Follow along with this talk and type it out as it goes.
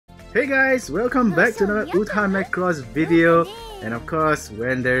Hey guys, welcome back to another Macross video. And of course,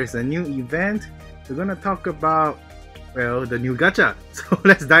 when there's a new event, we're gonna talk about, well, the new gacha. So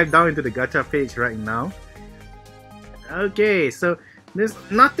let's dive down into the gacha page right now. Okay, so there's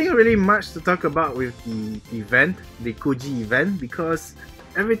nothing really much to talk about with the event, the Koji event, because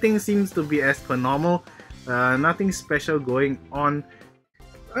everything seems to be as per normal. Nothing special going on.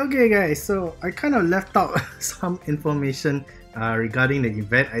 Okay guys, so I kind of left out some information regarding the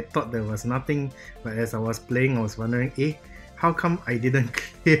event. I thought there was nothing, but as I was playing, I was wondering, how come I didn't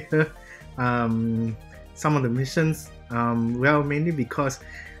clear some of the missions? Well, mainly because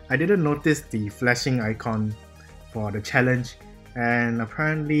I didn't notice the flashing icon for the challenge, and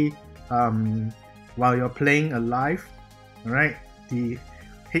apparently while you're playing alive, alright, the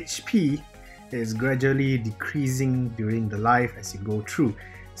HP is gradually decreasing during the life as you go through.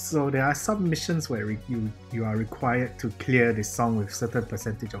 So there are some missions where you are required to clear the song with certain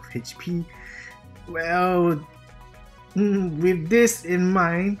percentage of HP. Well, with this in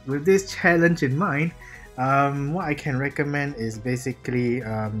mind, with this challenge in mind, what I can recommend is basically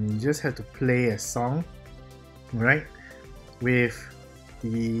you just have to play a song, right? With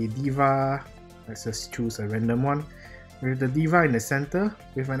the diva, let's just choose a random one, with the diva in the center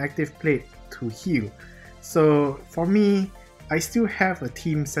with an active plate to heal. So for me, I still have a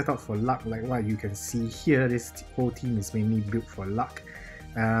team set up for luck, like what you can see here. This whole team is mainly built for luck,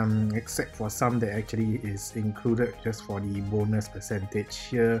 except for some that actually is included just for the bonus percentage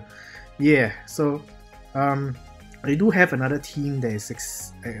here. Yeah, so I do have another team that is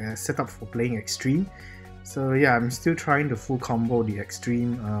set up for playing extreme. So yeah, I'm still trying to full combo the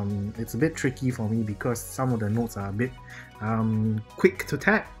extreme. It's a bit tricky for me because some of the notes are a bit quick to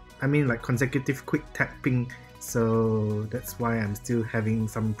tap. I mean, like consecutive quick tapping. So that's why I'm still having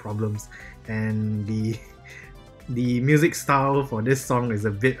some problems, and the music style for this song is a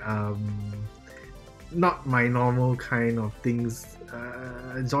bit not my normal kind of things,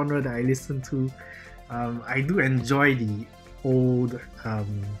 genre that I listen to. I do enjoy the old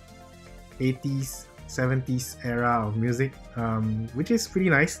 80s 70s era of music, which is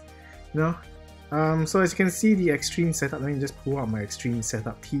pretty nice, you know. So as you can see, the extreme setup, let me just pull out my extreme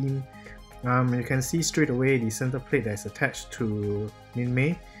setup team. You can see straight away the center plate that's attached to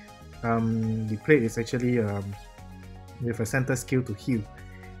Minmay. The plate is actually with a center skill to heal.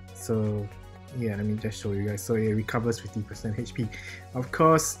 So yeah, let me just show you guys. So it recovers 50% HP. Of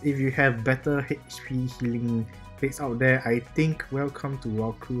course, if you have better HP healing plates out there, I think Welcome to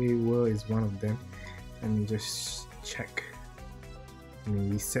Valkyrie World is one of them. Let me just check. Let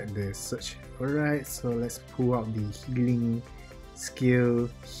me reset the search. Alright, so let's pull out the healing skill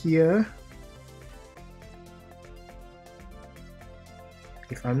here.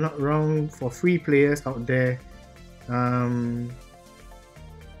 If I'm not wrong, for free players out there,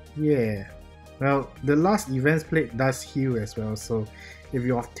 yeah, well, the last events plate does heal as well. So if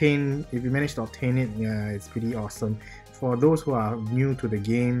you manage to obtain it, yeah, it's pretty awesome. For those who are new to the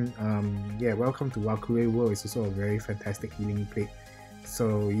game, yeah, Welcome to Valkyrie World is also a very fantastic healing plate.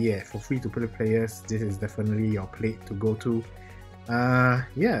 So yeah, for free to play players, this is definitely your plate to go to.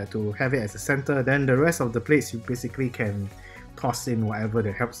 Yeah, to have it as a center. Then the rest of the plates you basically can toss in whatever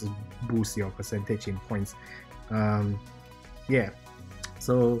that helps boost your percentage in points. Yeah,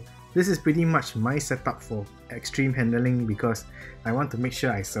 so this is pretty much my setup for extreme handling, because I want to make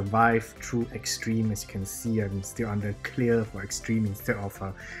sure I survive through extreme. As you can see, I'm still under clear for extreme instead of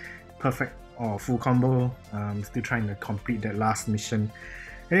a perfect or full combo. I'm still trying to complete that last mission.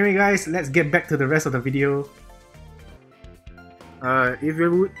 Anyway guys, let's get back to the rest of the video. If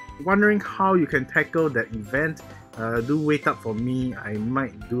you're wondering how you can tackle that event, do wait up for me. I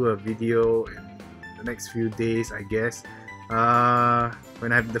might do a video in the next few days, I guess,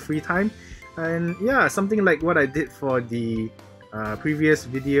 when I have the free time. And yeah, something like what I did for the previous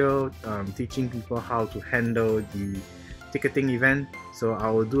video, teaching people how to handle the ticketing event. So I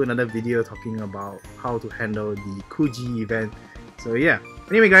will do another video talking about how to handle the Koji event. So yeah,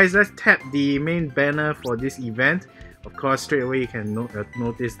 anyway guys, let's tap the main banner for this event. Of course, straight away you can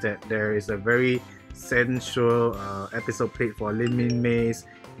notice that there is a very sensual episode plate for Will Minmay's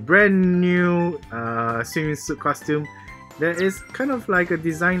brand new swimming suit costume. That is kind of like a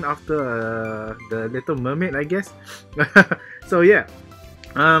design after the Little Mermaid, I guess. So yeah,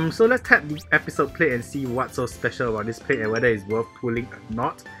 so let's tap the episode plate and see what's so special about this plate and whether it's worth pulling or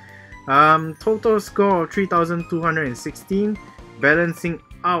not. Total score of 3216, balancing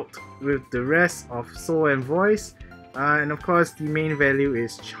out with the rest of soul and voice. And of course, the main value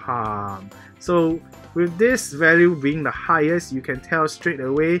is charm. So with this value being the highest, you can tell straight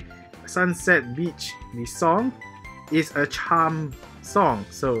away Sunset Beach, the song, is a charm song.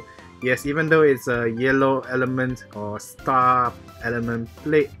 So yes, even though it's a yellow element or star element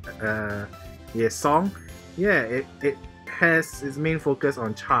plate song, yeah, it has its main focus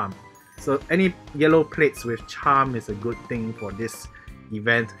on charm. So any yellow plates with charm is a good thing for this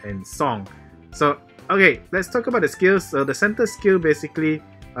event and song. So okay, let's talk about the skills. So the center skill basically,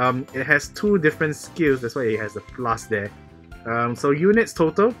 it has two different skills, that's why it has a plus there. So units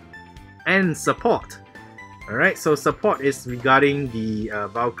total and support. Alright, so support is regarding the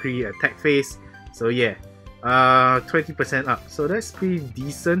Valkyrie attack phase. So yeah, 20% up. So that's pretty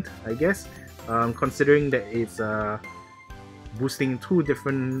decent, I guess, considering that it's boosting two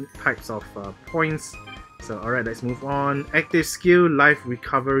different types of points. So alright, let's move on. Active skill, life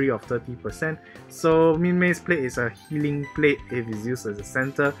recovery of 30%. So Minmay's plate is a healing plate if it's used as a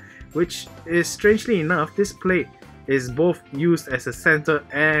center, which is, strangely enough, this plate is both used as a center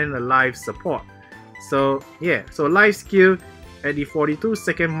and a life support. So yeah, so life skill at the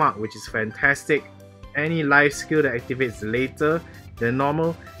 42-second mark, which is fantastic. Any life skill that activates later than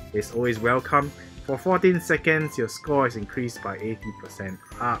normal is always welcome. For 14 seconds, your score is increased by 80%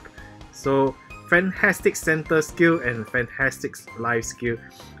 up. So fantastic center skill and fantastic life skill.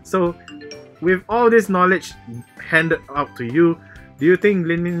 So with all this knowledge handed out to you, do you think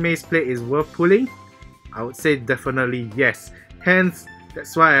Lin Minmay's plate is worth pulling? I would say definitely yes. Hence,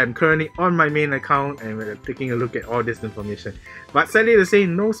 that's why I'm currently on my main account and we're taking a look at all this information. But sadly to say,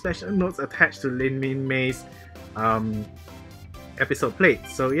 no special notes attached to Lin Minmay's episode plate.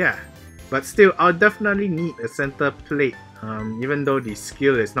 So yeah, but still, I'll definitely need a center plate, even though the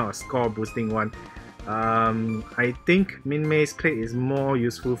skill is not a score boosting one. I think Minmay's plate is more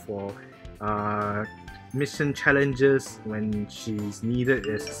useful for mission challenges when she's needed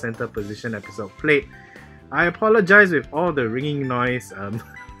as a center position episode plate. I apologize with all the ringing noise. I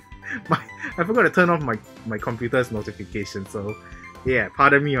forgot to turn off my computer's notification, so yeah,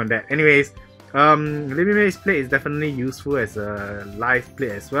 pardon me on that. Anyways, Lin Minmay's plate is definitely useful as a live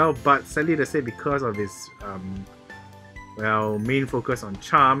plate as well, but sadly to say, because of its well, main focus on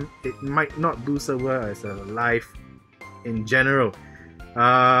charm, it might not do so well as a live in general.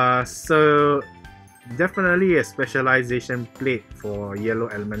 So definitely a specialization plate for yellow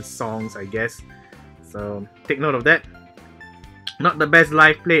element songs, I guess. So take note of that. Not the best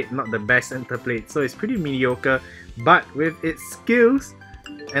live plate, not the best center plate, so it's pretty mediocre, but with its skills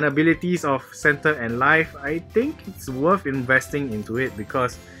and abilities of center and live, I think it's worth investing into it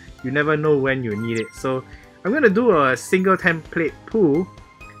because you never know when you need it. So I'm gonna do a single template pool,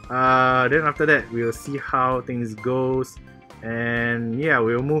 then after that we'll see how things goes, and yeah,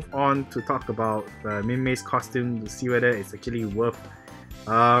 we'll move on to talk about Minmay's costume to see whether it's actually worth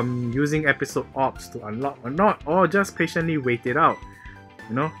using episode ops to unlock or not, or just patiently wait it out,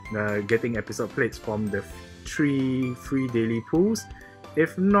 you know, getting episode plates from the 3 free daily pools.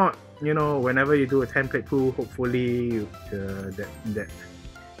 If not, you know, whenever you do a template pool, hopefully that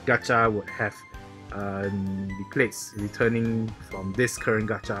gacha would have the plates returning from this current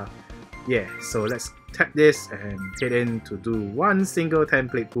gacha. Yeah, so let's tap this and head in to do one single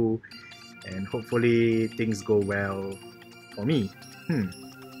template pool, and hopefully things go well for me.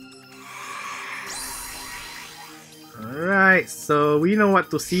 Alright, so we know what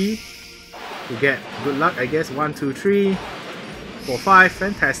to see to get good luck, I guess. 1, 2, 3, 4, 5,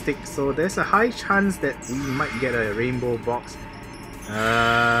 fantastic. So there's a high chance that we might get a rainbow box.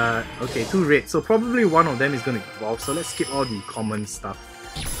 Okay, 2 red, so probably one of them is going to evolve, so let's skip all the common stuff.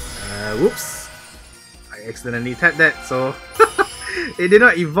 Whoops, I accidentally tapped that, so it did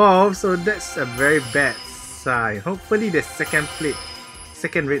not evolve, so that's a very bad sign. Hopefully the second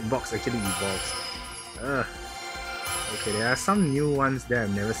red box actually evolves. Okay, there are some new ones that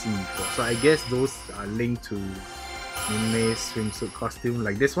I've never seen before, so I guess those are linked to Minmay's swimsuit costume.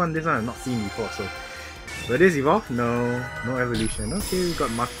 Like this one I've not seen before, so will this evolve? No evolution. Okay, we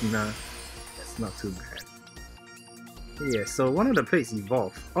got Machina. That's not too bad. Yeah, so one of the plates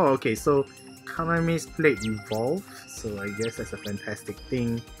evolved. Oh, okay, so Kaname's plate evolved, so I guess that's a fantastic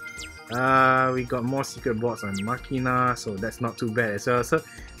thing. We got more secret boards on Machina, so that's not too bad as well. So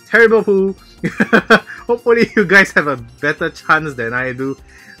terrible pool. Hopefully you guys have a better chance than I do.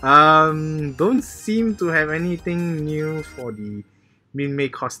 Don't seem to have anything new for the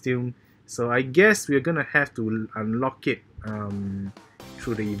Minmay costume, so I guess we're gonna have to unlock it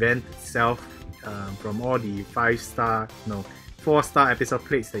through the event itself, from all the 4-star episode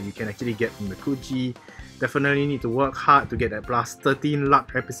plates that you can actually get from the Kuji. Definitely need to work hard to get that plus 13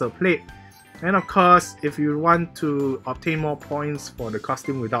 luck episode plate. And of course, if you want to obtain more points for the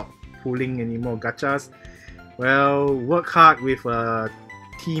costume without pulling any more gachas, well, work hard with a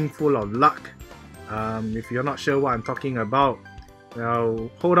team full of luck. If you're not sure what I'm talking about,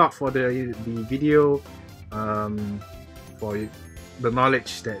 hold out for the video for the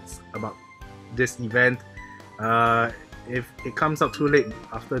knowledge that's about this event. If it comes out too late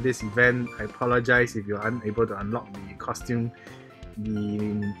after this event, I apologize if you're unable to unlock the costume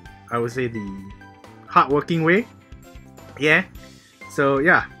I would say the hardworking way. Yeah, so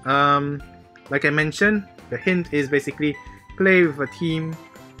yeah, like I mentioned, the hint is basically play with a team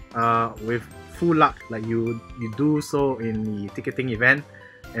with full luck, like you do so in the ticketing event,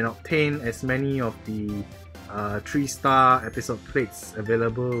 and obtain as many of the 3-star episode plates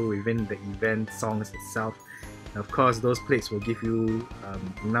available within the event songs itself. And of course, those plates will give you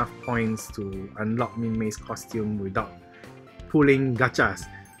enough points to unlock Minmay's costume without pulling gachas.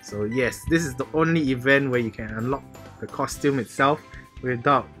 So yes, this is the only event where you can unlock the costume itself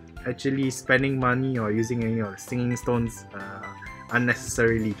without actually spending money or using any of the singing stones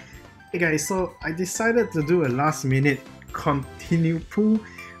unnecessarily. Hey guys, so I decided to do a last minute continue pull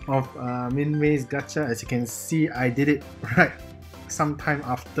of Minmay's gacha. As you can see, I did it right sometime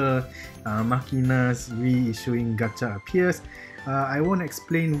after Machina's reissuing gacha appears. I won't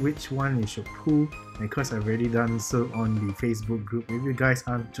explain which one you should pull because I've already done so on the Facebook group. If you guys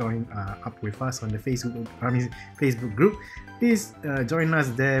aren't joined up with us on the Facebook group, please join us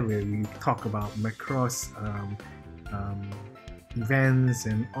there where we talk about Macross events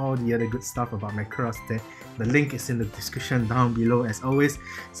and all the other good stuff about Macross. The link is in the description down below as always.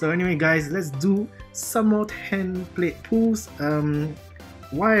 So anyway guys, let's do some more 10 plate pulls.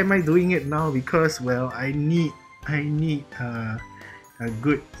 Why am I doing it now? Because well, I need a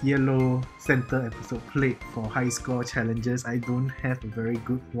good yellow center episode plate for high score challenges. I don't have a very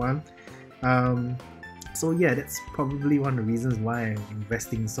good one. So yeah, that's probably one of the reasons why I'm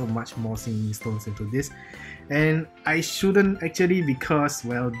investing so much more singing stones into this. And I shouldn't actually, because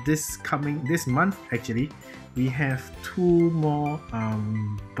well, this month actually we have 2 more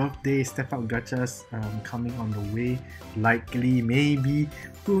birthday step up gachas coming on the way, likely, maybe,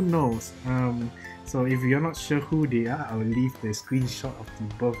 who knows. So if you're not sure who they are, I will leave the screenshot of the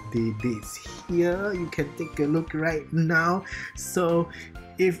birthday dates here. You can take a look right now. So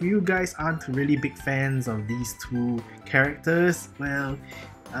if you guys aren't really big fans of these 2 characters, well,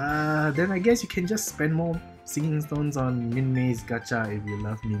 then I guess you can just spend more singing stones on Minmay's gacha if you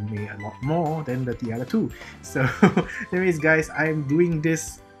love Minmay a lot more than the other 2. So anyways guys, I'm doing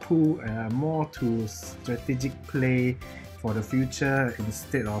this pull more to strategic play for the future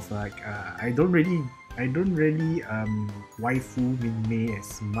instead of like I don't really waifu Minmay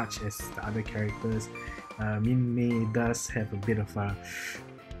as much as the other characters. Minmay does have a bit of a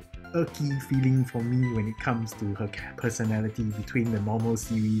irky feeling for me when it comes to her personality between the normal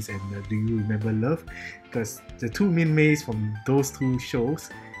series and the Do You Remember Love, because the 2 Minmays from those 2 shows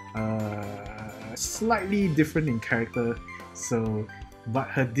are slightly different in character. So but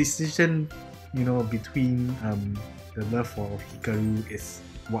her decision, you know, between the love for Hikaru is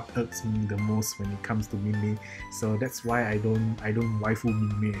what irks me the most when it comes to Minmay. So that's why I don't waifu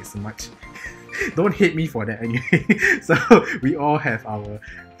Minmay as much. Don't hate me for that anyway. So we all have our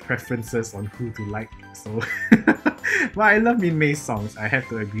preferences on who to like. So but I love Minmay's songs, I have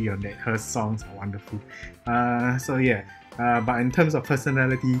to agree on that. Her songs are wonderful. So yeah, but in terms of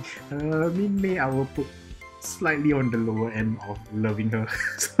personality, Minmay I will put slightly on the lower end of loving her.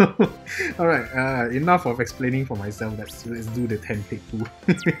 So alright, enough of explaining for myself. Let's do the 10 plate pool.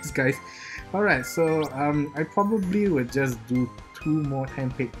 Thanks guys. Alright, so I probably would just do 2 more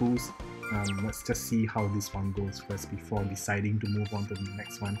 10 plate pools. Let's just see how this one goes first before deciding to move on to the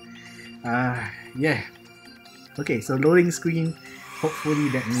next one. Yeah. Okay, so loading screen. Hopefully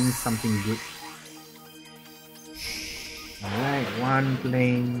that means something good. Alright, 1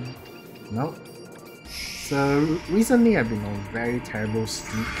 plane. Nope. So recently I've been on a very terrible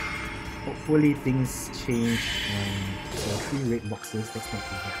streak. Hopefully things change. So 3 red boxes, that's not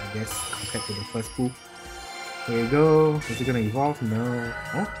too bad I guess compared to the first pool. There we go. Is it gonna evolve? No.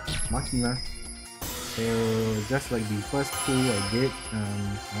 Oh, Machina. So just like the first pool I did.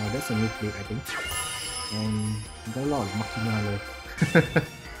 Oh, that's a new plate I think. And got a lot of Machina left.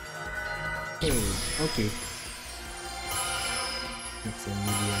 Hey, okay. That's a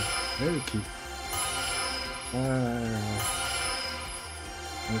medium. Very cute.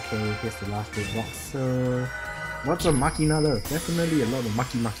 Okay, here's the last big box. So lots of Machina love. Definitely a lot of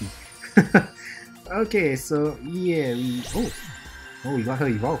Maki. Okay, so yeah, we got her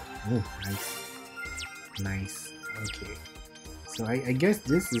evolved. Oh, nice. Okay, so I guess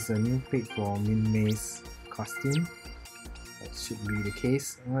this is a new plate for Minmay's costume. That should be the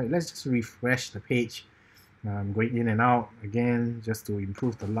case. Alright, let's just refresh the page. Going in and out again just to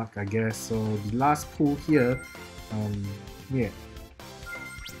improve the luck I guess. So the last pool here, yeah,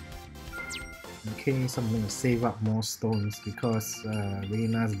 Okay, so I'm going to save up more stones because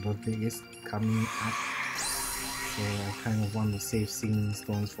Reina's birthday is coming up. So I kind of want to save singing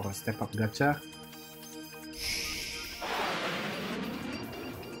stones for a step up gacha.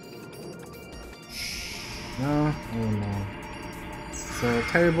 No, oh no. So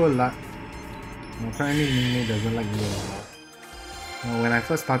terrible luck. Apparently Minmay doesn't like me anymore. When I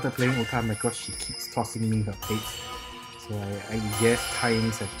first started playing Macross, she keeps tossing me her plates. So I guess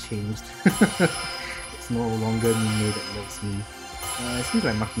times have changed. It's no longer Minmay that loves me. It seems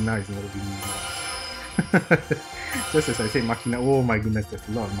like Machina is not really me. Just as I said Machina, oh my goodness, there's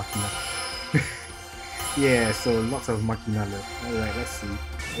a lot of Machina. Yeah, so lots of Machina left. Alright, let's see.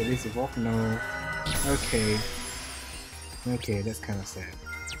 Will this evolve? No. Okay. Okay, that's kind of sad.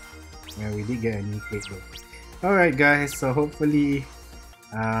 Yeah, we did get a new plate though. Alright guys, so hopefully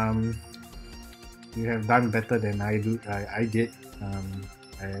you have done better than I did.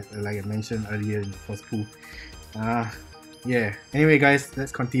 Like I mentioned earlier in the first pool. Yeah, anyway guys,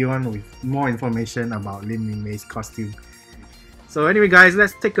 let's continue on with more information about Minmay's costume. So anyway guys,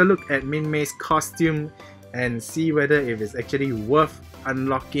 let's take a look at Minmay's costume and see whether if it's actually worth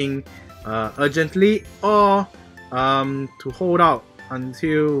unlocking urgently or to hold out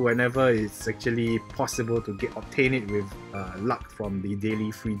until whenever it's actually possible to obtain it with luck from the daily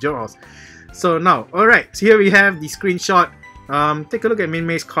free draws. So now, alright, so here we have the screenshot. Take a look at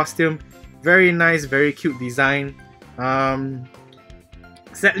Minmay's costume. Very nice, very cute design.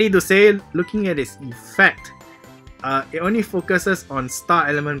 Sadly to say, looking at its effect, it only focuses on star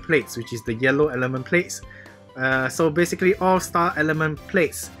element plates, which is the yellow element plates. So basically all star element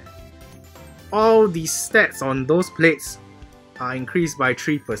plates, all the stats on those plates are increased by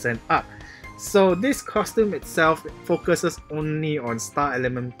 3% up. So this costume itself focuses only on star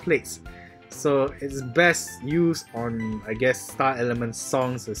element plates. So it's best used on, I guess, star element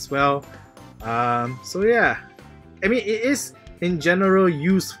songs as well. So yeah, I mean it is in general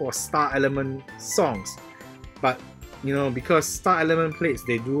used for star element songs, but you know, because star element plates,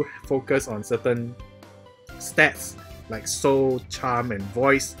 they do focus on certain stats like soul, charm and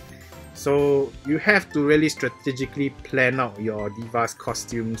voice. So you have to really strategically plan out your divas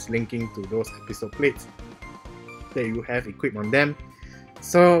costumes linking to those episode plates that you have equipped on them.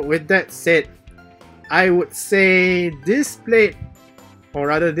 So with that said, I would say this plate, or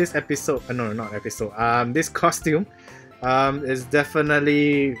rather this episode, no, not episode, this costume is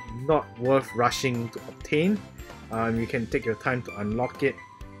definitely not worth rushing to obtain. You can take your time to unlock it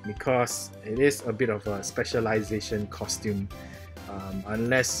because it is a bit of a specialization costume.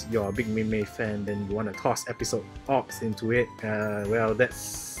 Unless you're a big Minmay fan, then you want to toss episode ops into it, well,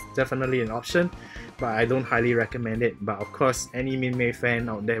 that's definitely an option, but I don't highly recommend it. But of course, any Minmay fan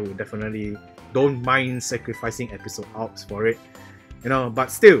out there will definitely don't mind sacrificing episode ops for it, you know.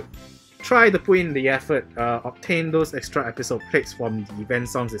 But still, try to put in the effort, obtain those extra episode plates from the event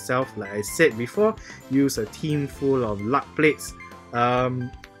songs itself. Like I said before, use a team full of luck plates,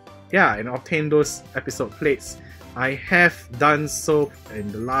 yeah, and obtain those episode plates. I have done so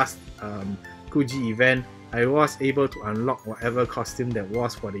in the last Kuji event. I was able to unlock whatever costume that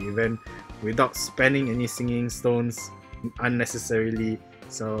was for the event without spending any singing stones unnecessarily,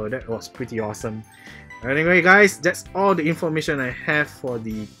 so that was pretty awesome. Anyway guys, that's all the information I have for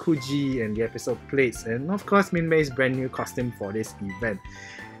the Kuji and the episode plates, and of course Minmay's brand new costume for this event.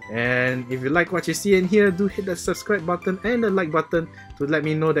 And if you like what you see in here, do hit the subscribe button and the like button to let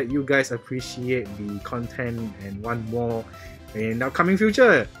me know that you guys appreciate the content and want more in the upcoming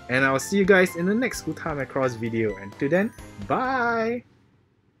future. And I'll see you guys in the next Macross video. Until then, bye!